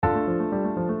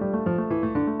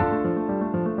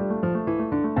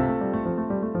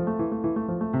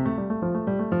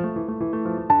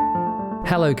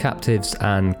Hello captives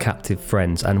and captive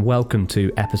friends, and welcome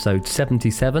to episode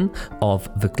 77 of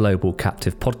the Global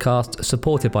Captive Podcast,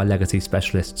 supported by legacy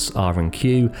specialists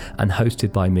R&Q and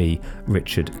hosted by me,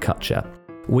 Richard Cutcher.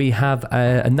 We have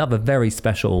another very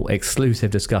special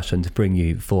exclusive discussion to bring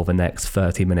you for the next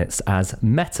 30 minutes as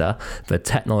Meta, the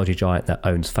technology giant that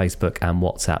owns Facebook and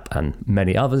WhatsApp and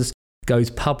many others, goes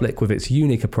public with its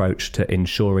unique approach to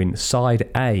ensuring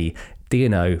Side A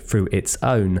D&O through its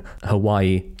own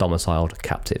Hawaii domiciled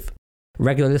captive.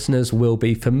 Regular listeners will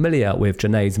be familiar with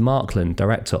Janaise Markland,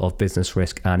 Director of Business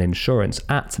Risk and Insurance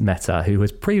at Meta, who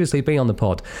has previously been on the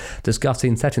pod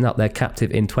discussing setting up their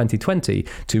captive in 2020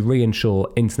 to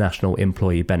reinsure international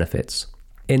employee benefits.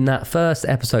 In that first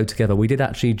episode together, we did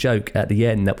actually joke at the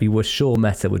end that we were sure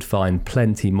Meta would find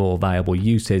plenty more valuable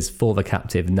uses for the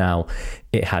captive now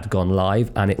it had gone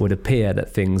live, and it would appear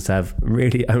that things have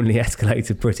really only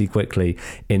escalated pretty quickly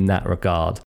in that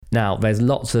regard. Now, there's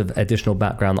lots of additional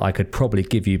background I could probably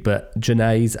give you, but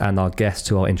Janaise and our guest,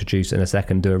 who I'll introduce in a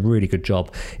second, do a really good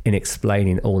job in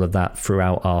explaining all of that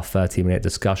throughout our 30-minute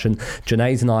discussion.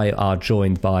 Janaise and I are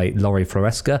joined by Laurie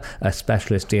Floresca, a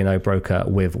specialist D&O broker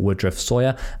with Woodruff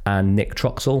Sawyer, and Nick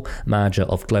Troxell, manager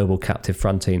of global captive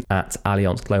fronting at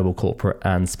Allianz Global Corporate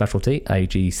and Specialty,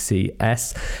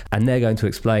 AGCS. And they're going to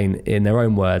explain in their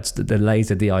own words the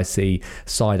laser DIC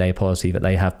Side A policy that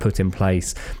they have put in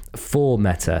place for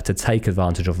Meta to take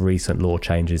advantage of recent law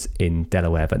changes in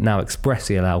Delaware that now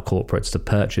expressly allow corporates to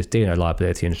purchase D&O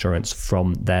liability insurance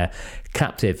from their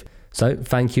captive. So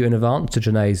thank you in advance to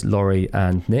Janaise, Laurie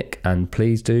and Nick, and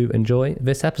please do enjoy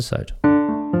this episode.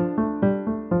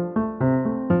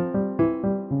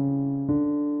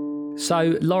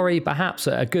 So, Laurie, perhaps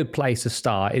a good place to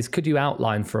start is, could you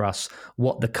outline for us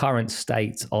what the current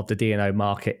state of the D&O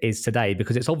market is today?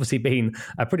 Because it's obviously been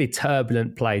a pretty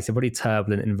turbulent place, a pretty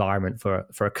turbulent environment for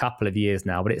a couple of years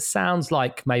now. But it sounds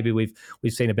like maybe we've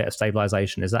seen a bit of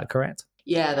stabilization. Is that correct?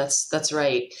 Yeah, that's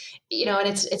right. And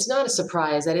it's not a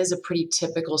surprise. That is a pretty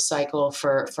typical cycle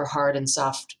for hard and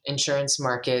soft insurance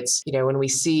markets. When we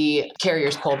see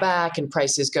carriers pull back and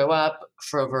prices go up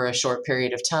for over a short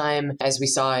period of time, as we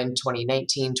saw in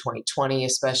 2019, 2020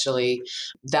 especially,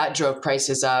 that drove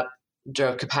prices up,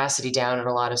 drove capacity down in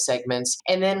a lot of segments.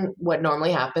 And then what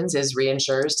normally happens is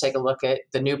reinsurers take a look at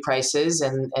the new prices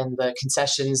and the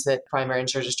concessions that primary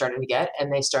insurers are starting to get,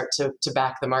 and they start to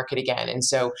back the market again. And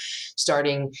so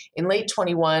starting in late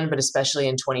 21, but especially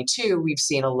in 22, we've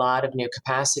seen a lot of new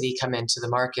capacity come into the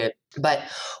market. But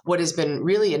what has been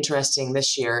really interesting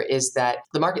this year is that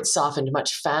the market softened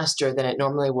much faster than it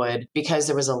normally would because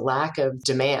there was a lack of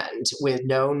demand with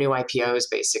no new IPOs,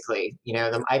 basically.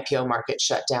 The IPO market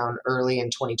shut down early in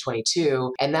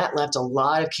 2022, and that left a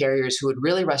lot of carriers who had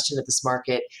really rushed into this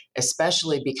market,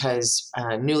 especially because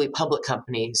newly public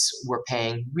companies were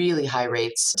paying really high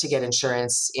rates to get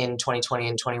insurance in 2020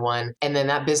 and 21. And then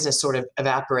that business sort of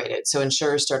evaporated. So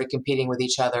insurers started competing with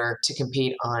each other to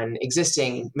compete on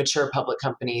existing mature public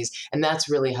companies. And that's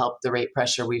really helped the rate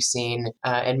pressure we've seen.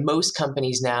 And most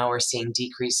companies now are seeing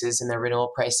decreases in their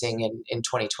renewal pricing in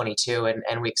 2022.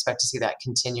 And we expect to see that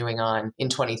continuing on in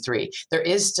 23. There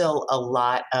is still a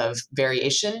lot of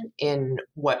variation in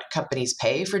what companies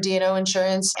pay for D&O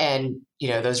insurance. And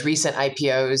those recent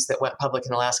IPOs that went public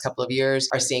in the last couple of years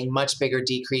are seeing much bigger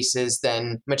decreases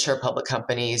than mature public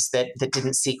companies that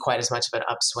didn't see quite as much of an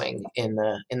upswing in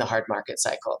the hard market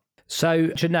cycle. So,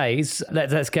 Janaise,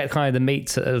 let's get kind of the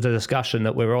meat of the discussion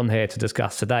that we're on here to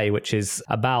discuss today, which is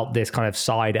about this kind of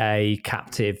Side A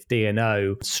captive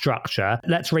D&O structure.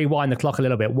 Let's rewind the clock a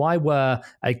little bit. Why were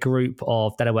a group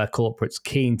of Delaware corporates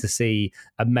keen to see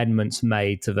amendments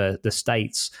made to the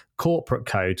state's corporate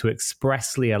code to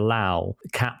expressly allow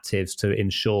captives to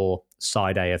insure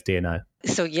Side A of D&O?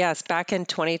 So yes, back in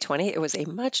 2020, it was a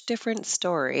much different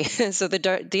story. So the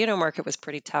D&O market was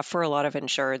pretty tough for a lot of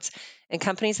insureds, and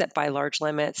companies that buy large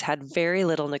limits had very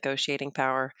little negotiating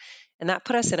power. And that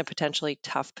put us in a potentially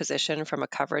tough position from a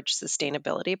coverage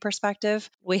sustainability perspective.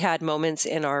 We had moments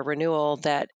in our renewal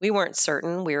that we weren't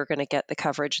certain we were going to get the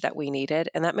coverage that we needed,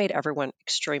 and that made everyone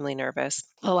extremely nervous.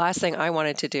 The last thing I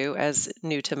wanted to do as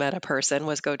new to Meta person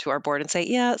was go to our board and say,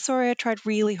 yeah, sorry, I tried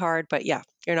really hard, but yeah,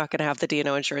 you're not going to have the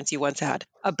D&O insurance you once had.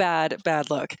 A bad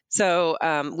look. So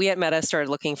we at Meta started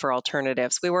looking for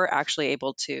alternatives. We were actually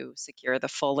able to secure the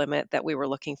full limit that we were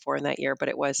looking for in that year, but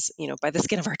it was, by the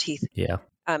skin of our teeth. Yeah.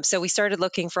 So we started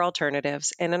looking for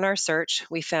alternatives. And in our search,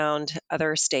 we found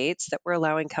other states that were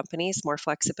allowing companies more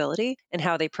flexibility in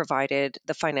how they provided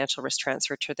the financial risk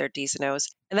transfer to their Ds and Os.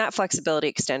 And that flexibility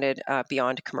extended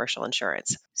beyond commercial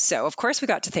insurance. So, of course, we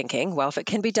got to thinking, well, if it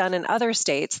can be done in other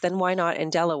states, then why not in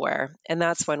Delaware? And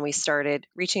that's when we started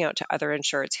reaching out to other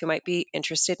insureds who might be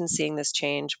interested in seeing this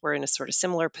change. We're in a sort of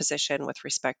similar position with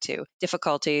respect to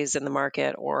difficulties in the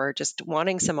market or just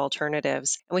wanting some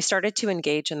alternatives. And we started to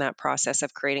engage in that process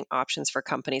of creating options for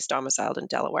companies domiciled in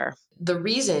Delaware. The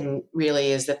reason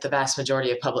really is that the vast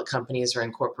majority of public companies are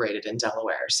incorporated in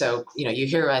Delaware. So, you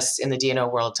hear us in the D&O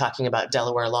world talking about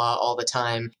Delaware law all the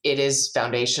time. It is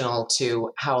foundational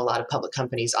to how a lot of public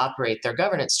companies operate their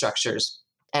governance structures.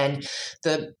 And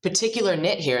the particular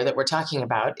nit here that we're talking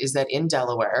about is that in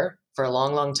Delaware, for a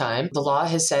long, long time, the law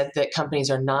has said that companies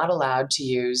are not allowed to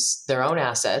use their own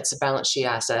assets, balance sheet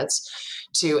assets,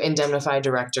 to indemnify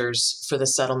directors for the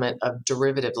settlement of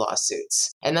derivative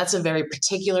lawsuits. And that's a very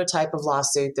particular type of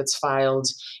lawsuit that's filed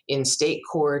in state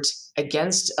court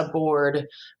against a board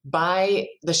by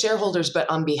the shareholders, but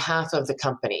on behalf of the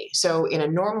company. So in a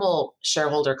normal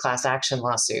shareholder class action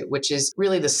lawsuit, which is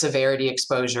really the severity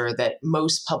exposure that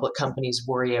most public companies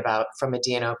worry about from a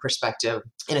D&O perspective,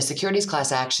 in a securities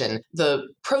class action, the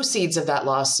proceeds of that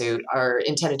lawsuit are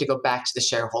intended to go back to the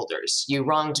shareholders. You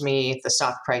wronged me, the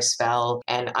stock price fell,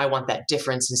 and I want that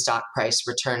difference in stock price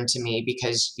returned to me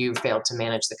because you failed to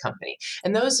manage the company.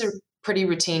 And those are pretty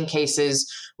routine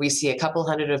cases. We see a couple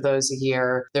hundred of those a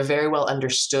year. They're very well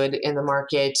understood in the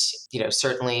market.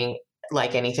 Certainly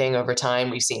like anything over time,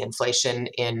 we've seen inflation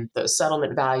in those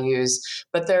settlement values,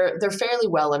 but they're fairly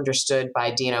well understood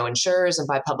by D&O insurers and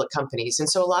by public companies. And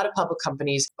so a lot of public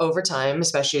companies over time,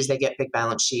 especially as they get big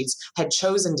balance sheets, had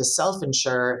chosen to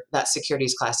self-insure that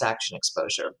securities class action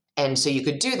exposure. And so you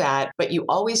could do that, but you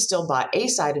always still bought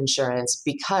A-side insurance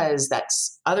because that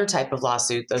other type of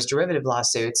lawsuit, those derivative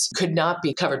lawsuits, could not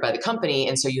be covered by the company.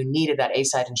 And so you needed that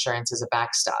A-side insurance as a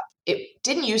backstop. It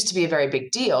didn't used to be a very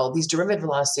big deal. These derivative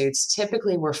lawsuits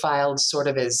typically were filed sort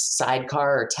of as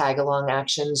sidecar or tag-along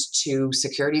actions to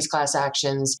securities class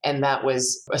actions. And that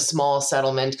was a small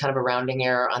settlement, kind of a rounding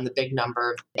error on the big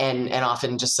number. And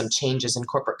often just some changes in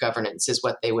corporate governance is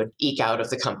what they would eke out of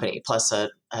the company, plus a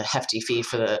hefty fee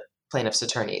for the plaintiff's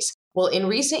attorneys. Well, in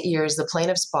recent years, the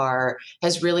plaintiff's bar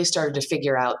has really started to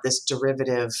figure out this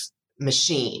derivative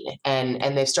machine.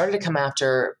 And they've started to come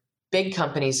after big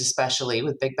companies, especially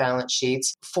with big balance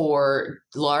sheets, for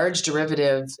large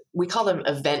derivative, we call them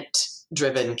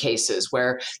event-driven cases,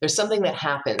 where there's something that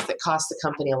happens that costs the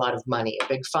company a lot of money, a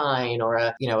big fine or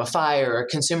a fire or a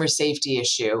consumer safety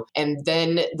issue. And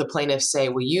then the plaintiffs say,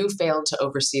 well, you failed to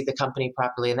oversee the company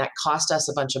properly, and that cost us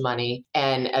a bunch of money.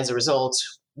 And as a result,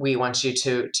 we want you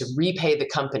to repay the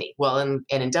company. Well, and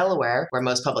in Delaware, where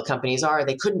most public companies are,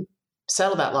 they couldn't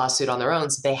settle that lawsuit on their own,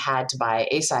 so they had to buy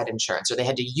A-side insurance, or they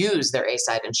had to use their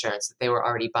A-side insurance that they were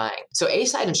already buying. So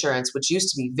A-side insurance, which used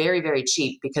to be very, very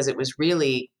cheap because it was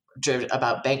really driven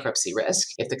about bankruptcy risk.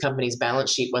 If the company's balance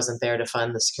sheet wasn't there to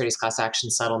fund the securities class action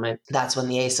settlement, that's when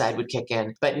the A-side would kick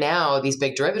in. But now these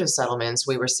big derivative settlements,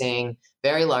 we were seeing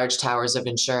very large towers of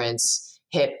insurance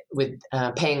hit with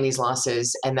paying these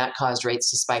losses, and that caused rates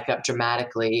to spike up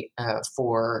dramatically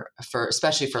for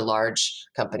especially for large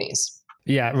companies.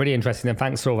 Yeah, really interesting. And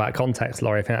thanks for all that context,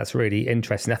 Laurie. I think that's really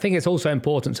interesting. I think it's also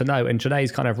important to note, and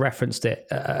Janae's kind of referenced it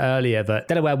earlier, that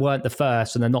Delaware weren't the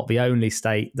first and they're not the only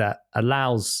state that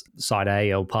allows Side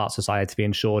A or parts of Side A to be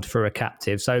insured for a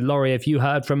captive. So, Laurie, have you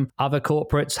heard from other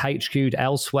corporates HQ'd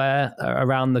elsewhere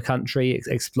around the country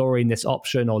exploring this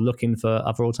option or looking for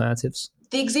other alternatives?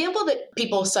 The example that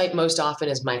people cite most often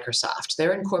is Microsoft.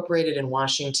 They're incorporated in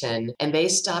Washington, and they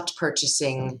stopped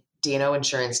purchasing D&O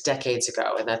insurance decades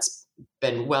ago, and that's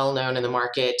been well known in the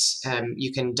market.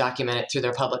 You can document it through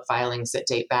their public filings that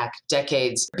date back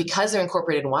decades. Because they're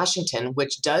incorporated in Washington,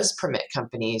 which does permit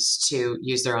companies to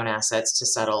use their own assets to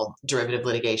settle derivative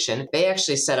litigation, they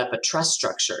actually set up a trust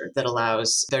structure that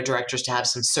allows their directors to have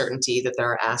some certainty that there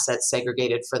are assets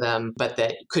segregated for them, but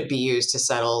that could be used to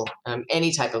settle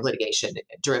any type of litigation,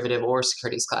 derivative or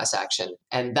securities class action.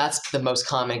 And that's the most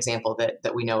common example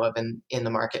that we know of in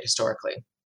the market historically.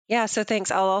 Yeah, so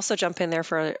thanks. I'll also jump in there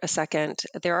for a second.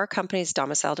 There are companies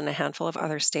domiciled in a handful of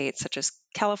other states, such as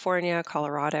California,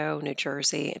 Colorado, New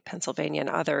Jersey, Pennsylvania, and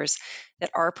others, that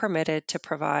are permitted to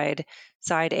provide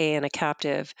Side A in a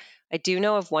captive. I do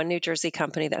know of one New Jersey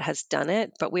company that has done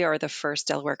it, but we are the first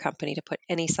Delaware company to put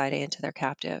any Side A into their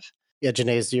captive. Yeah,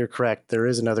 Janae, you're correct. There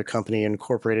is another company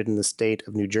incorporated in the state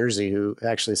of New Jersey who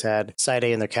actually has had Side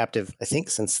A in their captive, I think,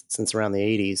 since around the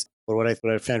 80s. But what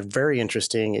I found very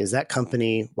interesting is that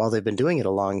company, while they've been doing it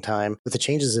a long time, with the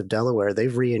changes of Delaware,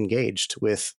 they've re-engaged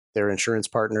with their insurance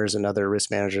partners and other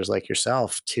risk managers like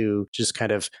yourself to just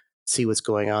kind of see what's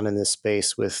going on in this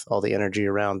space with all the energy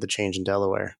around the change in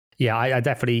Delaware. Yeah, I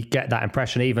definitely get that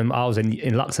impression. Even I was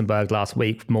in Luxembourg last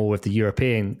week, more with the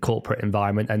European corporate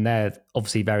environment, and they're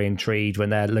obviously very intrigued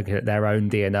when they're looking at their own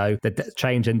D&O. The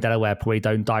change in Delaware probably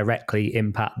don't directly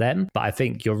impact them, but I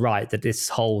think you're right that this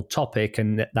whole topic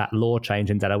and that law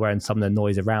change in Delaware and some of the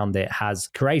noise around it has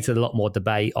created a lot more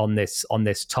debate on this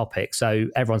topic. So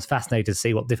everyone's fascinated to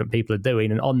see what different people are doing.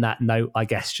 And on that note, I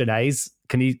guess, Sinead,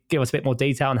 can you give us a bit more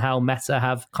detail on how Meta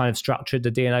have kind of structured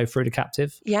the D&O through the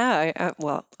captive? Yeah,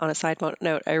 well, on a side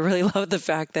note, I really love the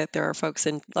fact that there are folks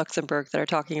in Luxembourg that are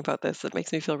talking about this. That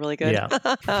makes me feel really good.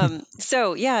 Yeah.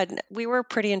 So yeah, we were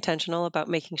pretty intentional about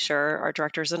making sure our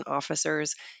directors and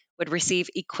officers would receive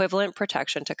equivalent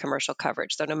protection to commercial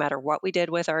coverage. So no matter what we did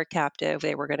with our captive,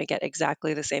 they were going to get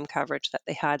exactly the same coverage that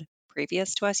they had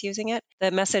previous to us using it. The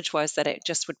message was that it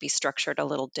just would be structured a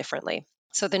little differently.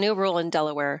 So the new rule in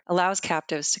Delaware allows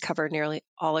captives to cover nearly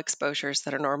all exposures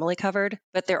that are normally covered,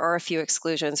 but there are a few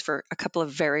exclusions for a couple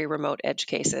of very remote edge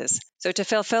cases. So to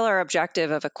fulfill our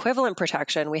objective of equivalent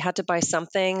protection, we had to buy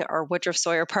something our Woodruff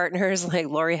Sawyer partners like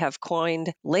Lori have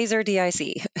coined Laser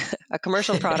DIC, a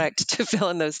commercial product to fill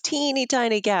in those teeny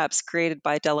tiny gaps created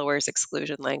by Delaware's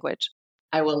exclusion language.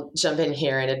 I will jump in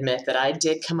here and admit that I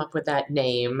did come up with that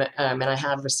name, and I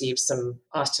have received some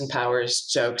Austin Powers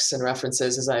jokes and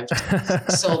references as I've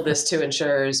sold this to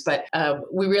insurers. But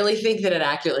we really think that it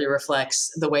accurately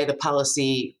reflects the way the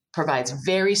policy provides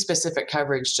very specific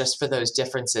coverage just for those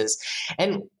differences.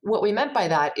 And what we meant by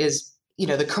that is,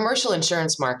 the commercial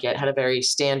insurance market had a very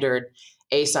standard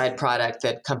A-side product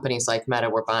that companies like Meta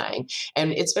were buying.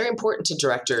 And it's very important to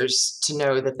directors to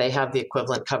know that they have the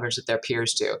equivalent coverage that their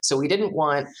peers do. So we didn't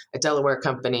want a Delaware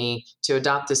company to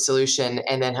adopt this solution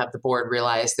and then have the board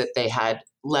realize that they had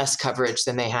less coverage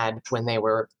than they had when they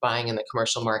were buying in the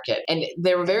commercial market. And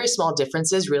there were very small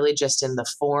differences, really just in the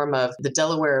form of the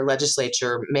Delaware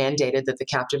legislature mandated that the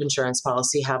captive insurance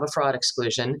policy have a fraud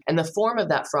exclusion. And the form of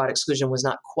that fraud exclusion was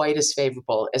not quite as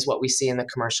favorable as what we see in the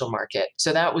commercial market.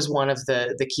 So that was one of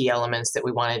the key elements that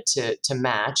we wanted to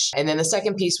match. And then the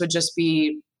second piece would just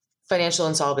be financial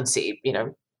insolvency.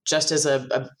 Just as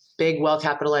a big,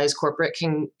 well-capitalized corporate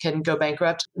can go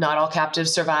bankrupt, not all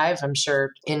captives survive. I'm sure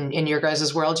in your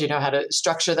guys' world, you know how to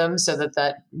structure them so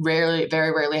that very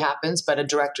rarely happens, but a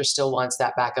director still wants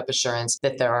that backup assurance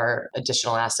that there are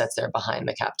additional assets there behind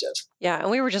the captive. Yeah, and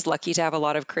we were just lucky to have a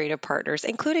lot of creative partners,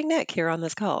 including Nick here on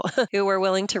this call, who were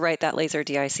willing to write that Laser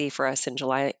DIC for us in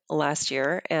July last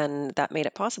year, and that made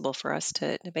it possible for us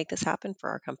to make this happen for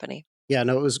our company. Yeah,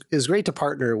 no, it was great to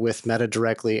partner with Meta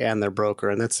directly and their broker,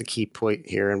 and that's the key point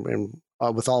here. And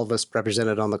with all of us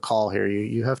represented on the call here,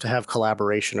 you have to have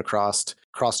collaboration across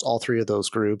all three of those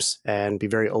groups and be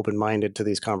very open-minded to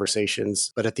these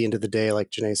conversations. But at the end of the day,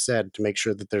 like Janae said, to make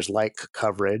sure that there's like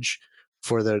coverage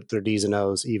for their Ds and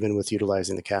Os, even with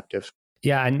utilizing the captive.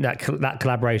 Yeah, and that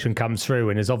collaboration comes through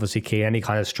and is obviously key in any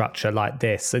kind of structure like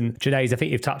this. And Janae, I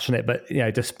think you've touched on it, but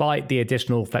despite the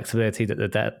additional flexibility that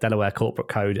the Delaware Corporate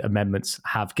Code amendments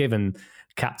have given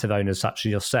captive owners such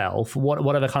as yourself,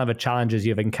 what are the kind of challenges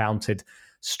you've encountered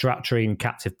structuring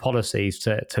captive policies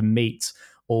to meet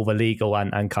all the legal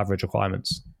and coverage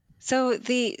requirements? So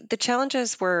the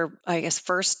challenges were, I guess,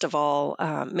 first of all,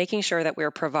 making sure that we were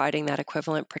providing that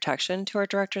equivalent protection to our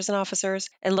directors and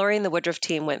officers. And Lori and the Woodruff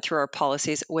team went through our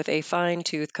policies with a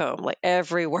fine-tooth comb, like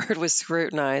every word was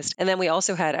scrutinized. And then we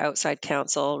also had outside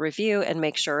counsel review and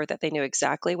make sure that they knew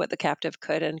exactly what the captive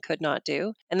could and could not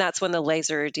do. And that's when the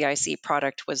Laser DIC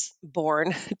product was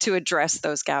born to address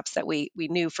those gaps that we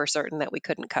knew for certain that we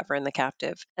couldn't cover in the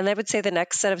captive. And I would say the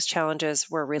next set of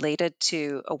challenges were related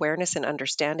to awareness and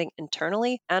understanding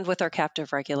internally and with our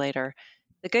captive regulator.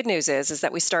 The good news is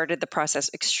that we started the process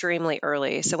extremely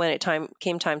early. So when it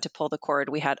came time to pull the cord,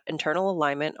 we had internal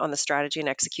alignment on the strategy and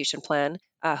execution plan.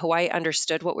 Hawaii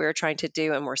understood what we were trying to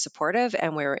do and were supportive,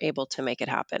 and we were able to make it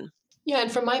happen. Yeah,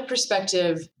 and from my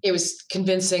perspective, it was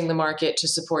convincing the market to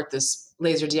support this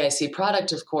Laser DIC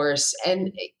product, of course.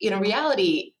 And in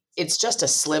reality, it's just a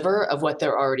sliver of what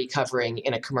they're already covering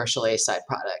in a commercial A-side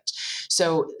product.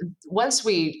 So once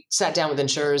we sat down with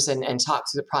insurers and talked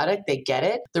through the product, they get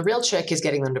it. The real trick is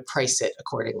getting them to price it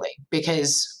accordingly,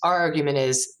 because our argument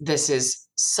is this is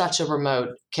such a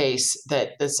remote case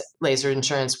that this laser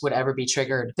insurance would ever be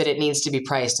triggered that it needs to be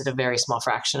priced at a very small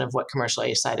fraction of what commercial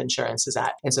A-side insurance is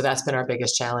at. And so that's been our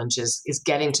biggest challenge is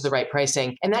getting to the right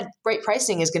pricing. And that right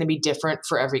pricing is going to be different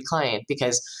for every client,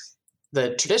 because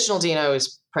The traditional D&O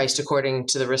is priced according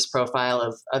to the risk profile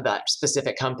of that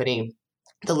specific company.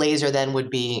 The laser then would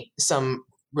be some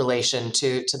relation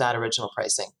to that original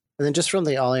pricing. And then just from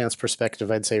the Allianz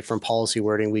perspective, I'd say from policy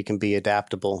wording, we can be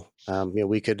adaptable.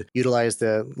 We could utilize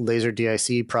the laser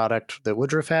DIC product that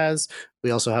Woodruff has. We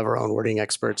also have our own wording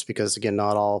experts because, again,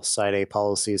 not all Side A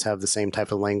policies have the same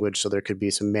type of language, so there could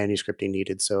be some manuscripting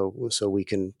needed. So we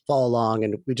can follow along,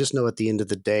 and we just know at the end of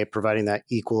the day, providing that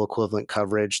equal equivalent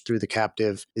coverage through the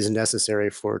captive is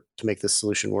necessary to make this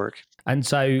solution work. And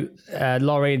so,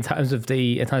 Laurie, in terms of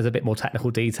a bit more technical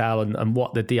detail and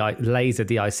what the laser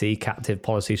DIC captive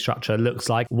policy structure looks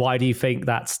like, why do you think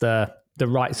that's the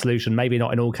right solution? Maybe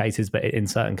not in all cases, but in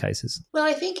certain cases. Well,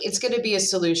 I think it's going to be a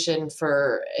solution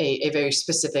for a very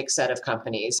specific set of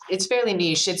companies. It's fairly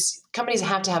niche. Companies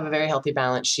have to have a very healthy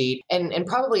balance sheet and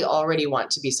probably already want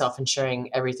to be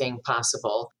self-insuring everything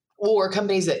possible. Or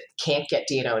companies that can't get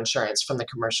D&O insurance from the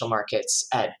commercial markets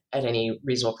at any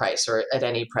reasonable price or at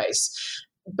any price.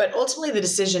 But ultimately, the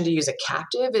decision to use a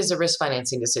captive is a risk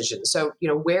financing decision. So,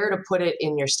 where to put it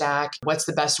in your stack, what's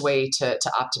the best way to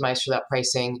optimize for that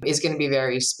pricing is going to be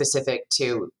very specific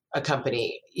to a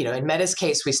company. In Meta's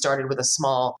case, we started with a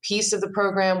small piece of the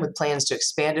program with plans to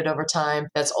expand it over time.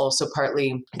 That's also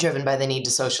partly driven by the need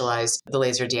to socialize the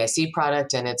laser DIC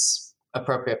product and its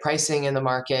appropriate pricing in the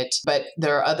market. But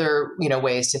there are other,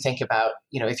 ways to think about,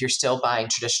 if you're still buying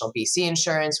traditional BC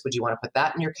insurance, would you want to put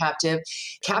that in your captive?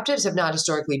 Captives have not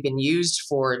historically been used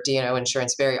for D&O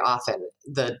insurance very often.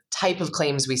 The type of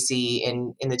claims we see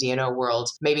in the D&O world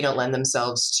maybe don't lend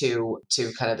themselves to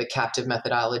kind of the captive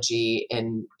methodology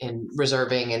in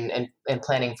reserving and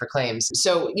planning for claims.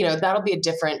 So, that'll be a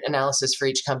different analysis for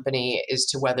each company as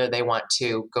to whether they want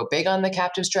to go big on the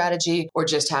captive strategy or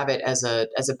just have it as a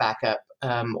backup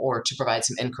or to provide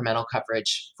some incremental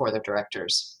coverage for their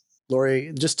directors.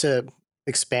 Laurie, just to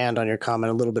expand on your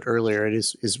comment a little bit earlier, it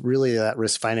is really that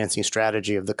risk financing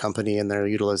strategy of the company and their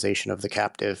utilization of the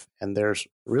captive. And there's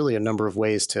really a number of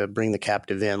ways to bring the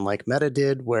captive in, like Meta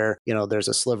did, where there's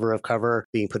a sliver of cover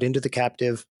being put into the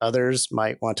captive. Others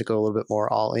might want to go a little bit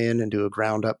more all in and do a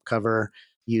ground up cover.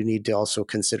 You need to also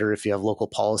consider if you have local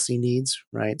policy needs,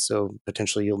 right? So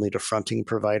potentially you'll need a fronting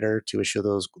provider to issue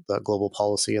the global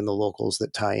policy and the locals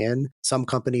that tie in. Some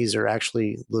companies are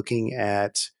actually looking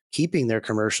at keeping their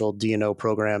commercial D&O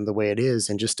program the way it is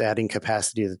and just adding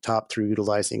capacity to the top through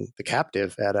utilizing the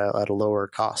captive at a lower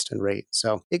cost and rate.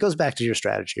 So it goes back to your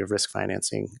strategy of risk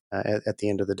financing at the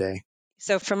end of the day.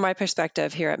 So from my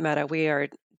perspective here at Meta, we are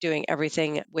doing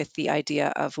everything with the idea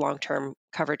of long-term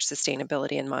coverage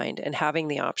sustainability in mind, and having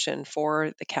the option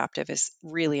for the captive is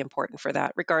really important for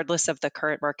that. Regardless of the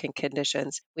current market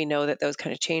conditions, we know that those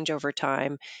kind of change over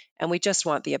time, and we just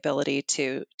want the ability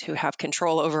to have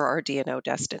control over our D&O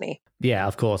destiny. Yeah,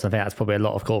 of course. I think that's probably a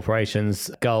lot of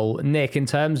corporations' goal. Nick, in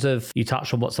terms of, you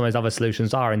touched on what some of those other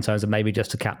solutions are in terms of maybe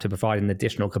just a captive providing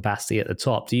additional capacity at the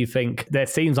top. Do you think there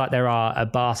seems like there are a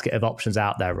basket of options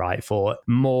out there, right, for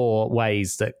more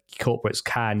ways that corporates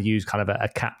can use kind of a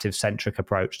captive-centric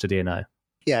approach to D&O?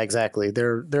 Yeah, exactly.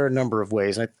 There are a number of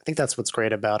ways. And I think that's what's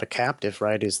great about a captive,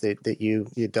 right, is that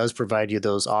it does provide you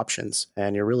those options,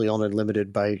 and you're really only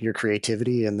limited by your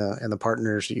creativity and the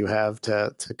partners that you have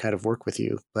to kind of work with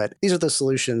you. But these are the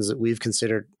solutions that we've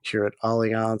considered here at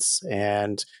Allianz,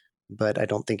 but I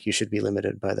don't think you should be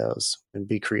limited by those, and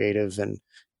be creative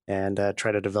and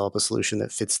try to develop a solution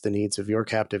that fits the needs of your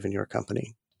captive and your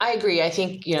company. I agree. I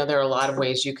think, there are a lot of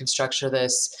ways you can structure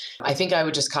this. I think I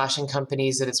would just caution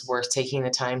companies that it's worth taking the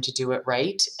time to do it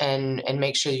right and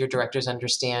make sure your directors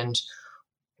understand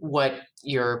what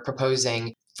you're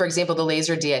proposing. For example, the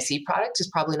laser DIC product is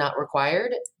probably not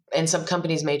required, and some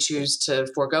companies may choose to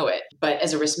forego it. But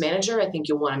as a risk manager, I think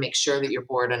you'll want to make sure that your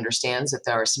board understands that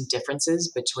there are some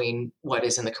differences between what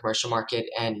is in the commercial market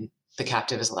and the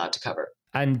captive is allowed to cover.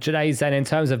 And Janae, then in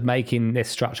terms of making this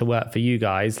structure work for you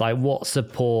guys, like what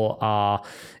support are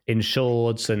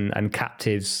insureds and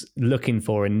captives looking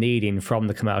for and needing from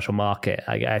the commercial market?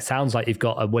 It sounds like you've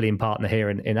got a willing partner here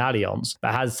in Allianz,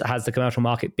 but has the commercial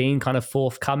market been kind of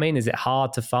forthcoming? Is it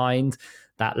hard to find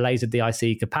that laser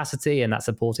DIC capacity and that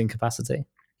supporting capacity?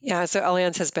 Yeah, so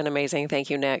Allianz has been amazing. Thank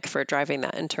you, Nick, for driving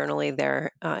that internally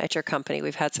there at your company.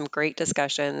 We've had some great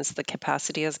discussions. The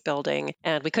capacity is building,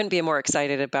 and we couldn't be more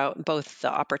excited about both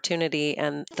the opportunity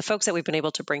and the folks that we've been able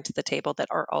to bring to the table that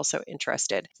are also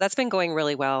interested. So that's been going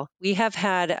really well. We have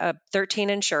had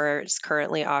 13 insurers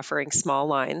currently offering small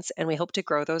lines, and we hope to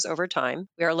grow those over time.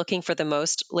 We are looking for the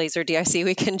most laser DIC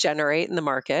we can generate in the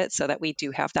market so that we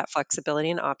do have that flexibility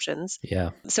and options.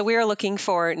 Yeah. So we are looking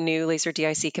for new laser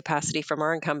DIC capacity from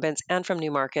our incumbents and from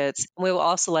new markets. We will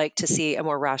also like to see a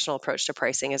more rational approach to pricing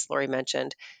pricing, as Lori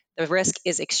mentioned. The risk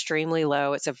is extremely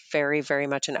low. It's a very, very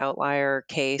much an outlier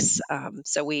case.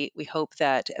 So we hope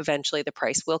that eventually the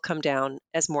price will come down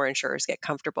as more insurers get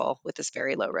comfortable with this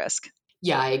very low risk.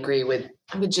 Yeah, I agree with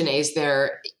Janae's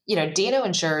there. D&O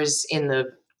insurers in the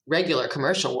regular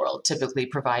commercial world typically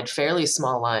provide fairly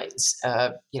small lines,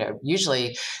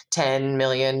 usually 10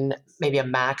 million, maybe a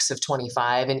max of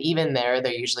 25. And even there,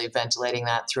 they're usually ventilating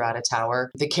that throughout a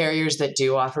tower. The carriers that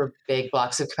do offer big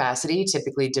blocks of capacity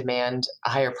typically demand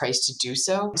a higher price to do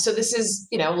so. So this is,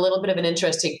 a little bit of an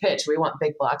interesting pitch. We want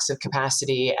big blocks of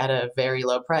capacity at a very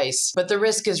low price, but the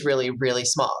risk is really, really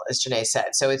small, as Janae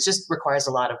said. So it just requires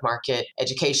a lot of market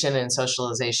education and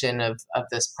socialization of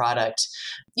this product.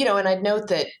 And I'd note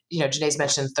that, Janae's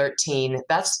mentioned 13.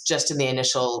 That's just in the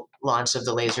initial launch of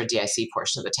the laser DIC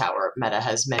portion of the tower. Meta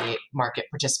has many market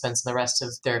participants in the rest of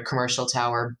their commercial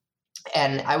tower.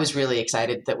 And I was really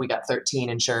excited that we got 13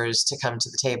 insurers to come to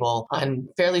the table on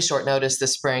fairly short notice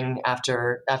this spring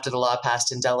after the law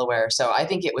passed in Delaware. So I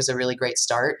think it was a really great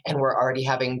start. And we're already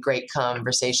having great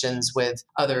conversations with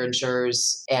other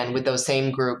insurers and with those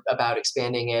same group about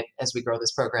expanding it as we grow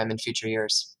this program in future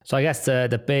years. So I guess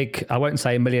the big, I won't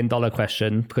say $1 million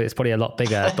question, because it's probably a lot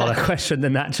bigger dollar question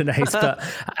than that, Janae. But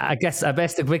I guess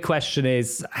the big question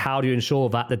is, how do you ensure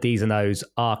that the Ds and Os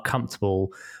are comfortable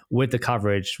with the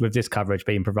coverage, with this coverage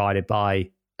being provided by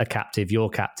a captive, your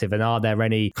captive? And are there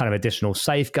any kind of additional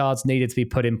safeguards needed to be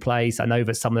put in place? I know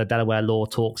that some of the Delaware law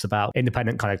talks about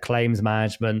independent kind of claims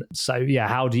management. So yeah,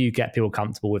 how do you get people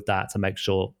comfortable with that to make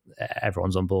sure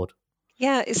everyone's on board?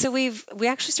 Yeah, so we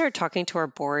actually started talking to our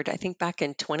board, I think back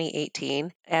in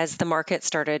 2018, as the market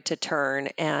started to turn,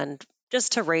 and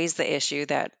just to raise the issue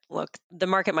that, look, the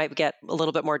market might get a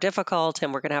little bit more difficult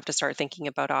and we're going to have to start thinking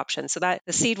about options. So that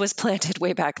the seed was planted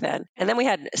way back then. And then we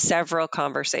had several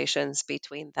conversations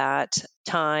between that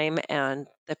time and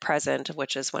the present,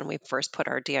 which is when we first put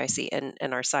our DIC and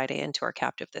our Side A into our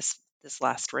captive this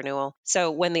last renewal. So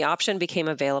when the option became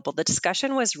available, the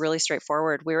discussion was really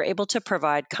straightforward. We were able to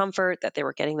provide comfort that they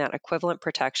were getting that equivalent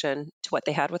protection to what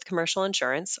they had with commercial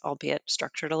insurance, albeit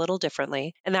structured a little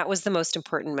differently. And that was the most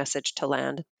important message to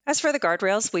land. As for the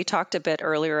guardrails, we talked a bit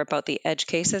earlier about the edge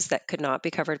cases that could not be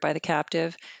covered by the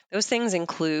captive. Those things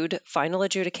include final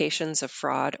adjudications of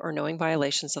fraud or knowing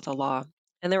violations of the law.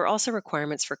 And there are also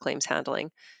requirements for claims handling.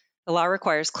 The law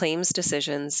requires claims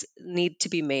decisions need to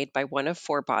be made by one of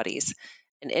four bodies: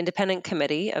 an independent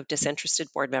committee of disinterested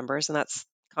board members, and that's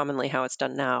commonly how it's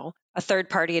done now, a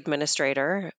third-party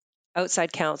administrator,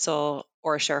 outside counsel,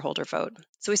 or a shareholder vote.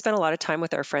 So we spent a lot of time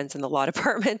with our friends in the law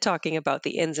department talking about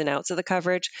the ins and outs of the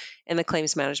coverage and the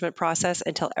claims management process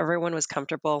until everyone was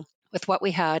comfortable with what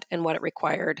we had and what it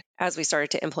required as we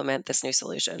started to implement this new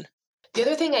solution. The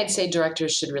other thing I'd say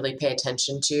directors should really pay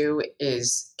attention to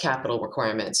is capital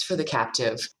requirements for the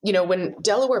captive. When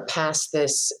Delaware passed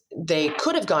this, they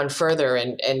could have gone further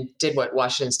and did what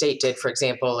Washington State did, for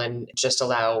example, and just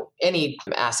allow any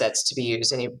assets to be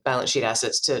used, any balance sheet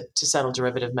assets to settle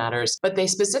derivative matters. But they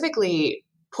specifically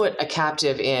put a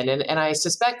captive in. And I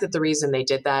suspect that the reason they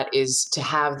did that is to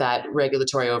have that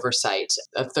regulatory oversight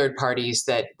of third parties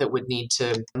that would need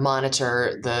to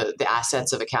monitor the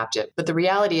assets of a captive. But the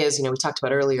reality is, we talked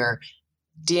about earlier,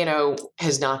 D&O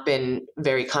has not been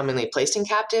very commonly placed in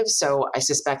captives, so I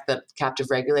suspect that captive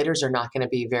regulators are not going to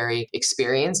be very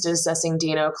experienced at assessing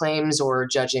D&O claims or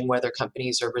judging whether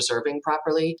companies are reserving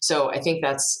properly. So I think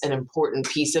that's an important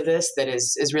piece of this that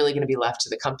is really going to be left to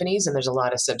the companies, and there's a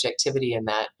lot of subjectivity in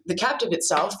that. The captive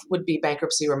itself would be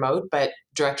bankruptcy remote, but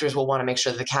directors will want to make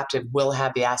sure that the captive will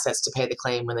have the assets to pay the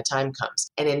claim when the time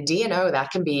comes. And in D&O, that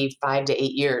can be 5 to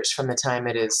 8 years from the time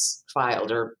it is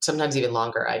filed, or sometimes even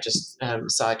longer. I just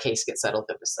saw a case get settled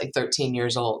that was like 13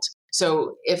 years old.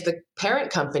 So if the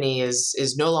parent company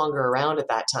is no longer around at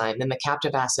that time, then the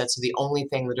captive assets are the only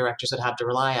thing the directors would have to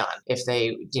rely on if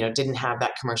they didn't have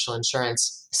that commercial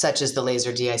insurance, such as the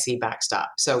laser DIC backstop.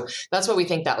 So that's what we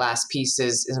think that last piece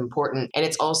is important. And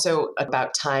it's also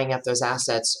about tying up those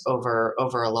assets over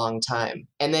a long time.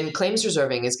 And then claims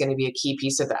reserving is going to be a key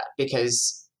piece of that,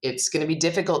 because it's going to be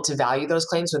difficult to value those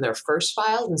claims when they're first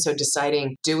filed. And so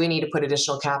deciding, do we need to put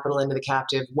additional capital into the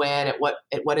captive? When, at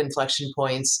what inflection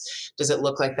points does it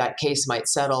look like that case might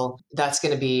settle? That's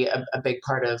going to be a big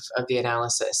part of the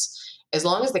analysis. As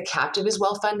long as the captive is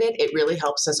well funded, it really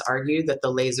helps us argue that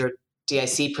the laser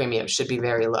DIC premium should be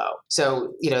very low.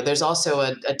 So, there's also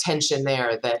a tension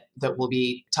there that we'll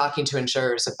be talking to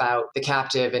insurers about the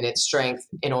captive and its strength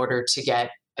in order to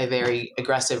get a very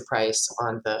aggressive price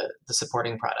on the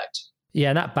supporting product. Yeah,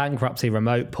 and that bankruptcy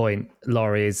remote point,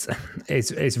 Laurie, is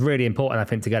really important, I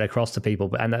think, to get across to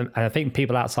people. And I think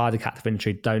people outside the captive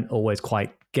industry don't always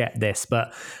quite get this,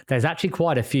 but there's actually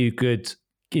quite a few good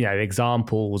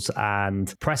examples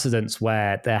and precedents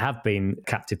where there have been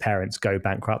captive parents go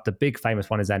bankrupt. The big famous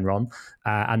one is Enron,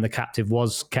 and the captive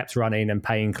was kept running and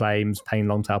paying claims, paying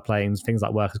long tail claims, things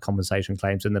like workers' compensation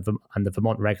claims, and the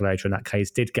Vermont regulator in that case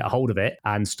did get a hold of it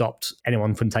and stopped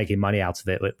anyone from taking money out of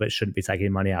it, which shouldn't be taking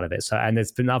money out of it. So, and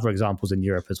there's been other examples in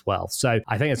Europe as well. So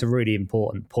I think it's a really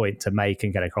important point to make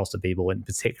and get across to people, and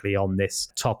particularly on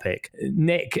this topic.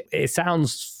 Nick, it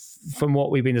sounds from what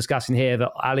we've been discussing here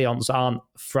that Allianz aren't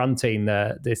fronting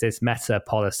this meta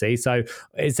policy. So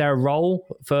is there a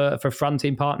role for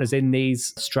fronting partners in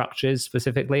these structures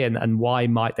specifically, and why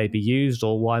might they be used,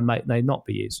 or why might they not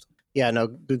be used? Yeah, no,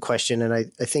 good question. And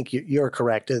I think you're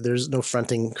correct. There's no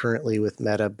fronting currently with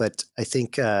Meta, but I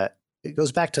think it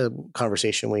goes back to a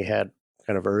conversation we had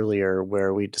kind of earlier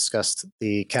where we discussed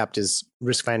the captive's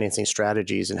risk financing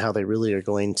strategies and how they really are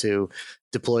going to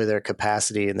deploy their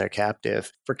capacity in their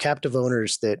captive. For captive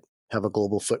owners that have a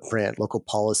global footprint, local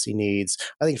policy needs,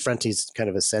 I think fronting is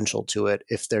kind of essential to it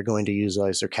if they're going to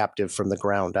utilize their captive from the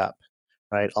ground up.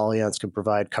 Right? Allianz can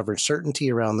provide coverage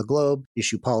certainty around the globe,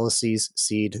 issue policies,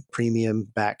 cede premium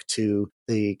back to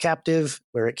the captive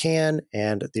where it can,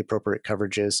 and the appropriate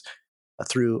coverages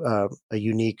through a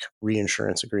unique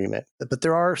reinsurance agreement. But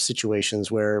there are situations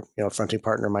where a fronting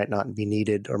partner might not be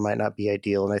needed or might not be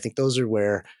ideal. And I think those are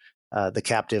where the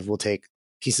captive will take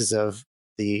pieces of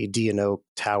the D&O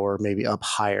tower maybe up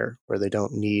higher where they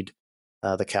don't need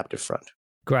the captive front.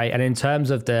 Great. And in terms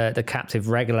of the captive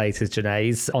regulators,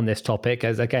 Janae, on this topic,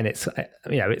 as again,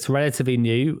 it's relatively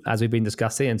new, as we've been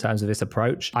discussing, in terms of this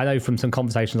approach. I know from some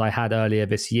conversations I had earlier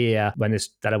this year when this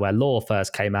Delaware law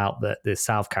first came out that the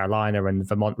South Carolina and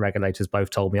Vermont regulators both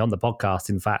told me on the podcast,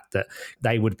 in fact, that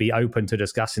they would be open to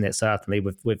discussing it, certainly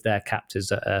with their captives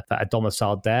that are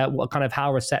domiciled there.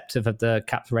 How receptive have the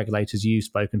captive regulators you've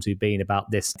spoken to been about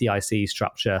this DIC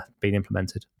structure being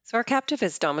implemented? So our captive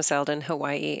is domiciled in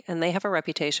Hawaii, and they have a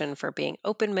reputation for being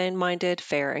open-minded,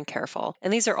 fair, and careful.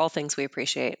 And these are all things we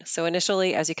appreciate. So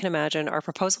initially, as you can imagine, our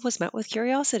proposal was met with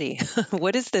curiosity.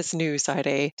 What is this new Side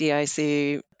A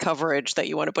DIC coverage that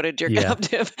you want to put into your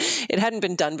captive? It hadn't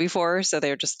been done before, so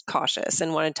they were just cautious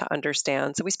and wanted to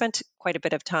understand. So we spent quite a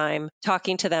bit of time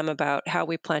talking to them about how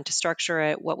we plan to structure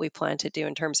it, what we plan to do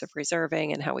in terms of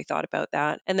reserving, and how we thought about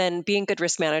that. And then being good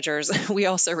risk managers, we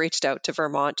also reached out to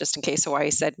Vermont just in case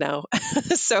Hawaii said no.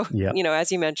 So,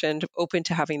 as you mentioned, open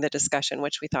to having the discussion,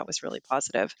 which we thought was really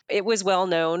positive. It was well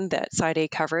known that Side A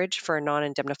coverage for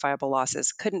non-indemnifiable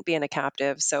losses couldn't be in a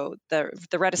captive. So the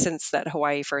reticence that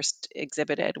Hawaii first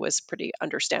exhibited was pretty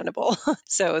understandable.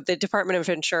 So the Department of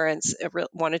Insurance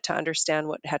wanted to understand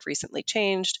what had recently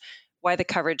changed. Why the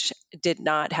coverage did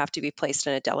not have to be placed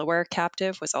in a Delaware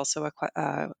captive was also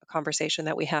a conversation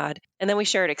that we had. And then we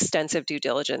shared extensive due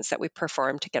diligence that we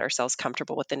performed to get ourselves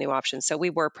comfortable with the new options. So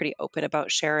we were pretty open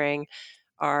about sharing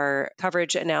our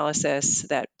coverage analysis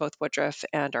that both Woodruff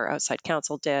and our outside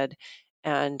counsel did,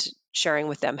 and sharing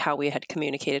with them how we had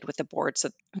communicated with the board so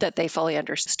that they fully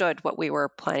understood what we were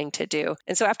planning to do.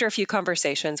 And so after a few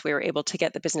conversations, we were able to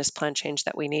get the business plan change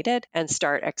that we needed and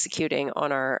start executing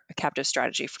on our captive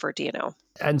strategy for D&O.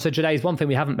 And so, Janae, one thing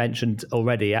we haven't mentioned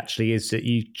already actually is that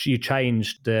you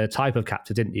changed the type of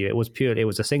captive, didn't you? It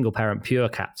was a single parent pure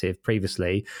captive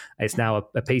previously. It's now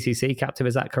a PCC captive,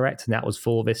 is that correct? And that was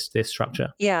for this structure?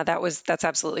 Yeah, that's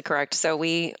absolutely correct. So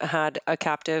we had a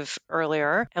captive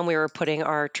earlier and we were putting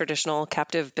our traditional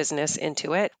captive business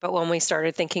into it. But when we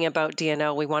started thinking about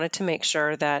D&O, we wanted to make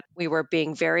sure that we were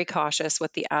being very cautious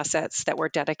with the assets that were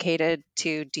dedicated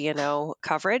to D&O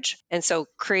coverage. And so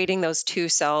creating those two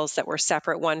cells that were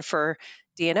separate, one for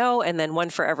D&O and then one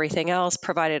for everything else,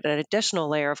 provided an additional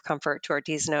layer of comfort to our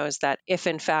Ds and Os that if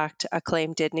in fact a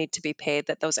claim did need to be paid,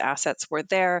 that those assets were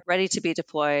there, ready to be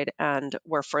deployed, and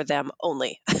were for them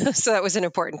only. So that was an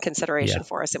important consideration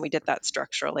for us, and we did that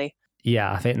structurally.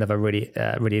 Yeah, I think they're a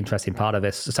really interesting part of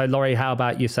this. So, Laurie, how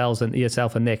about yourself and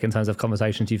Nick in terms of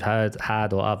conversations you've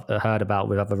had or heard about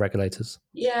with other regulators?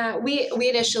 Yeah, we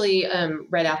initially,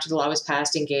 right after the law was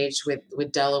passed, engaged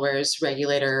with Delaware's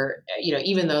regulator.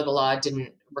 Even though the law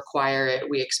didn't require it,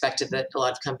 we expected that a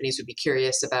lot of companies would be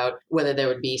curious about whether there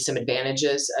would be some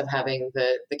advantages of having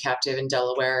the captive in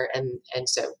Delaware, and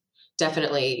so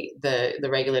definitely the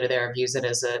regulator there views it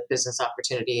as a business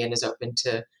opportunity and is open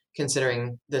to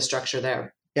considering the structure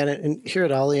there. And here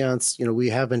at Allianz, we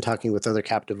have been talking with other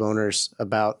captive owners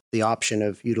about the option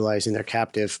of utilizing their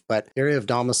captive, but area of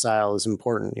domicile is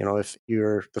important. If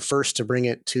you're the first to bring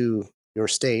it to your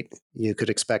state, you could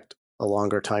expect a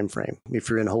longer time frame. If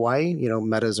you're in Hawaii,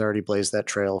 Meta's already blazed that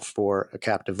trail for a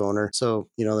captive owner. So,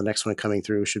 the next one coming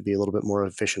through should be a little bit more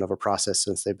efficient of a process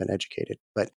since they've been educated.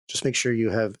 But just make sure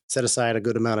you have set aside a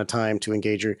good amount of time to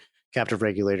engage your captive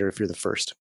regulator if you're the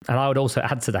first. And I would also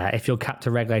add to that, if your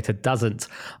captive regulator doesn't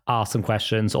ask some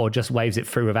questions or just waves it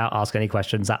through without asking any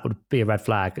questions, that would be a red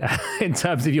flag in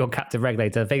terms of your captive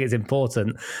regulator. I think it's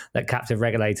important that captive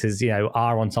regulators,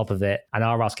 are on top of it and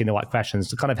are asking the right questions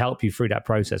to kind of help you through that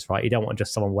process, right? You don't want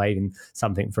just someone waving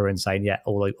something through and saying, yeah,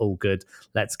 all good,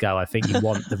 let's go. I think you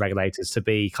want the regulators to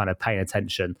be kind of paying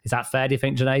attention. Is that fair, do you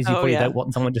think, Janae? You probably don't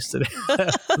want someone just to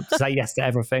say yes to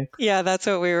everything. Yeah, that's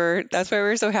why we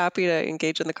were so happy to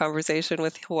engage in the conversation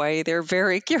with Hawaii. They're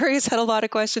very curious, had a lot of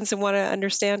questions and want to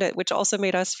understand it, which also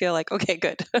made us feel like, okay,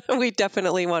 good. We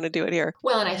definitely want to do it here.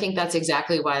 Well, and I think that's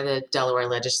exactly why the Delaware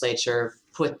legislature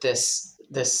put this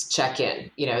check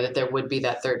in, that there would be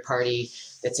that third party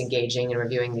that's engaging and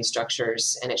reviewing these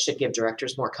structures, and it should give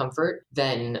directors more comfort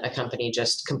than a company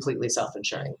just completely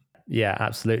self-insuring. Yeah,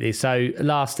 absolutely. So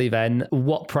lastly then,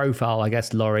 what profile, I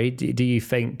guess, Laurie, do you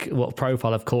think, what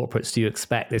profile of corporates do you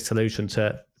expect this solution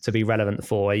to be relevant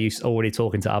for? Are you already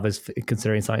talking to others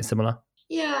considering something similar?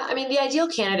 Yeah, I mean, the ideal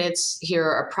candidates here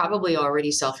are probably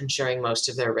already self-insuring most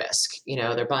of their risk.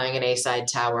 They're buying an A-side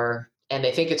tower and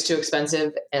they think it's too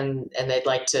expensive and they'd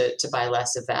like to buy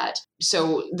less of that.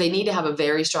 So they need to have a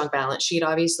very strong balance sheet,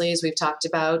 obviously, as we've talked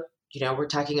about. We're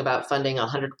talking about funding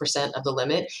 100% of the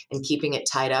limit and keeping it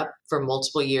tied up for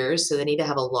multiple years. So they need to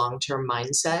have a long-term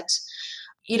mindset.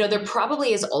 There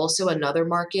probably is also another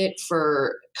market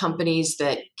for companies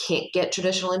that can't get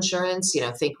traditional insurance,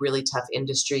 think really tough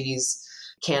industries,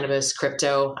 cannabis,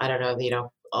 crypto. I don't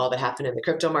know, all that happened in the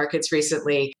crypto markets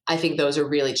recently. I think those are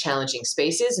really challenging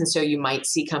spaces. And so you might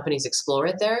see companies explore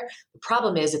it there. The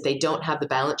problem is if they don't have the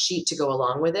balance sheet to go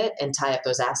along with it and tie up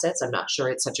those assets, I'm not sure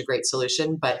it's such a great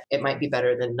solution, but it might be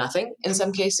better than nothing in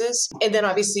some cases. And then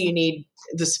obviously you need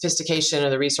the sophistication or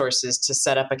the resources to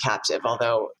set up a captive,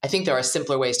 although I think there are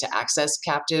simpler ways to access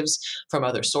captives from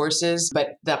other sources.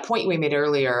 But that point we made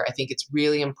earlier, I think it's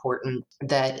really important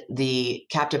that the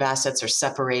captive assets are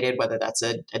separated, whether that's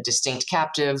a distinct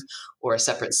captive or a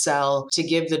separate cell, to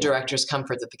give the directors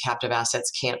comfort that the captive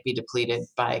assets can't be depleted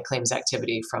by claims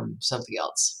activity from something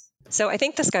else. So I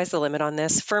think the sky's the limit on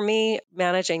this. For me,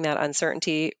 managing that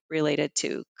uncertainty related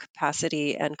to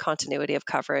capacity and continuity of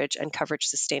coverage and coverage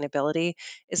sustainability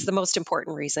is the most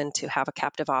important reason to have a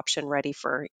captive option ready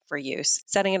for use.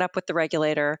 Setting it up with the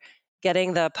regulator,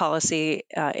 getting the policy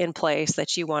in place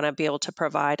that you want to be able to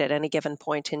provide at any given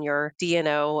point in your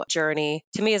D&O journey,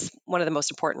 to me is one of the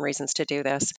most important reasons to do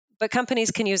this. But companies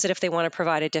can use it if they want to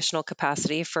provide additional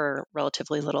capacity for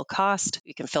relatively little cost.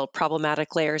 You can fill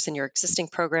problematic layers in your existing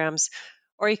programs,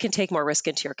 or you can take more risk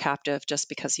into your captive just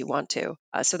because you want to.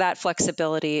 So that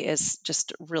flexibility is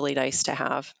just really nice to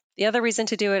have. The other reason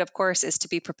to do it, of course, is to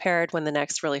be prepared when the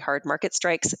next really hard market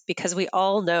strikes, because we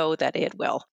all know that it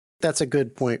will. That's a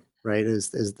good point, right?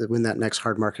 Is that when that next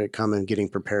hard market come and getting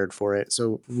prepared for it.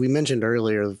 So we mentioned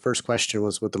earlier, the first question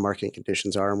was what the market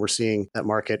conditions are, and we're seeing that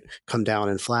market come down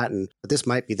and flatten. But this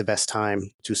might be the best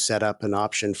time to set up an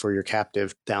option for your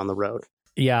captive down the road.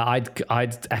 Yeah,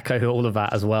 I'd echo all of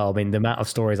that as well. I mean, the amount of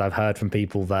stories I've heard from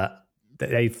people that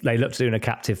they looked at doing a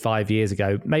captive 5 years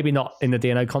ago, maybe not in the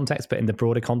D&O context, but in the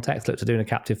broader context, looked at doing a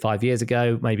captive 5 years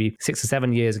ago, maybe 6 or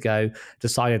 7 years ago,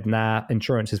 decided,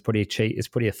 insurance is pretty cheap, it's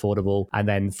pretty affordable. And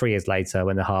then 3 years later,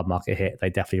 when the hard market hit,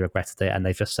 they definitely regretted it. And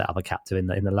they've just set up a captive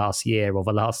in the last year or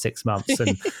the last 6 months.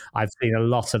 And I've seen a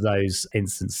lot of those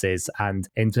instances. And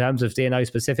in terms of D&O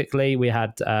specifically, we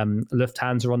had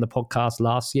Lufthansa on the podcast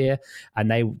last year,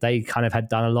 and they kind of had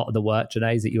done a lot of the work,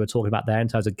 Janae, that you were talking about there in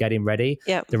terms of getting ready.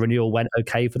 Yep. The renewal went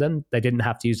okay for them. They didn't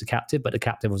have to use the captive, but the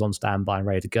captive was on standby and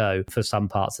ready to go for some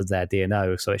parts of their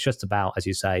D&O. So it's just about, as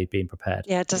you say, being prepared.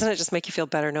 Yeah, doesn't it just make you feel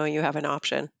better knowing you have an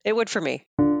option? It would for me.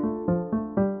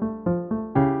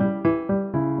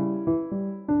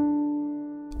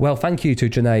 Well, thank you to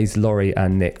Janae, Laurie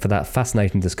and Nick for that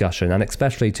fascinating discussion, and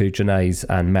especially to Janae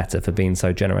and Meta for being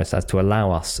so generous as to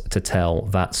allow us to tell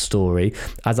that story.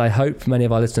 As I hope many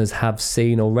of our listeners have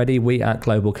seen already, we at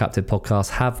Global Captive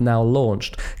Podcast have now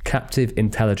launched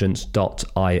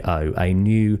CaptiveIntelligence.io, a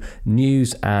new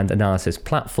news and analysis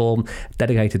platform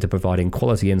dedicated to providing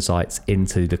quality insights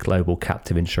into the global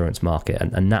captive insurance market.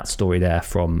 And that story there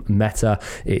from Meta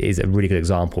is a really good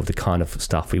example of the kind of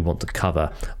stuff we want to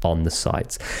cover on the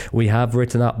site. We have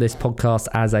written up this podcast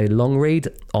as a long read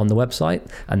on the website,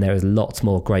 and there is lots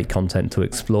more great content to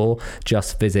explore.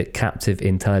 Just visit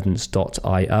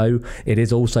captiveintelligence.io. It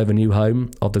is also the new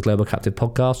home of the Global Captive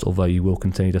Podcast, although you will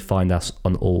continue to find us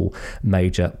on all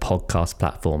major podcast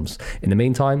platforms. In the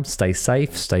meantime, stay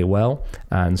safe, stay well,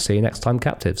 and see you next time,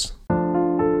 Captives.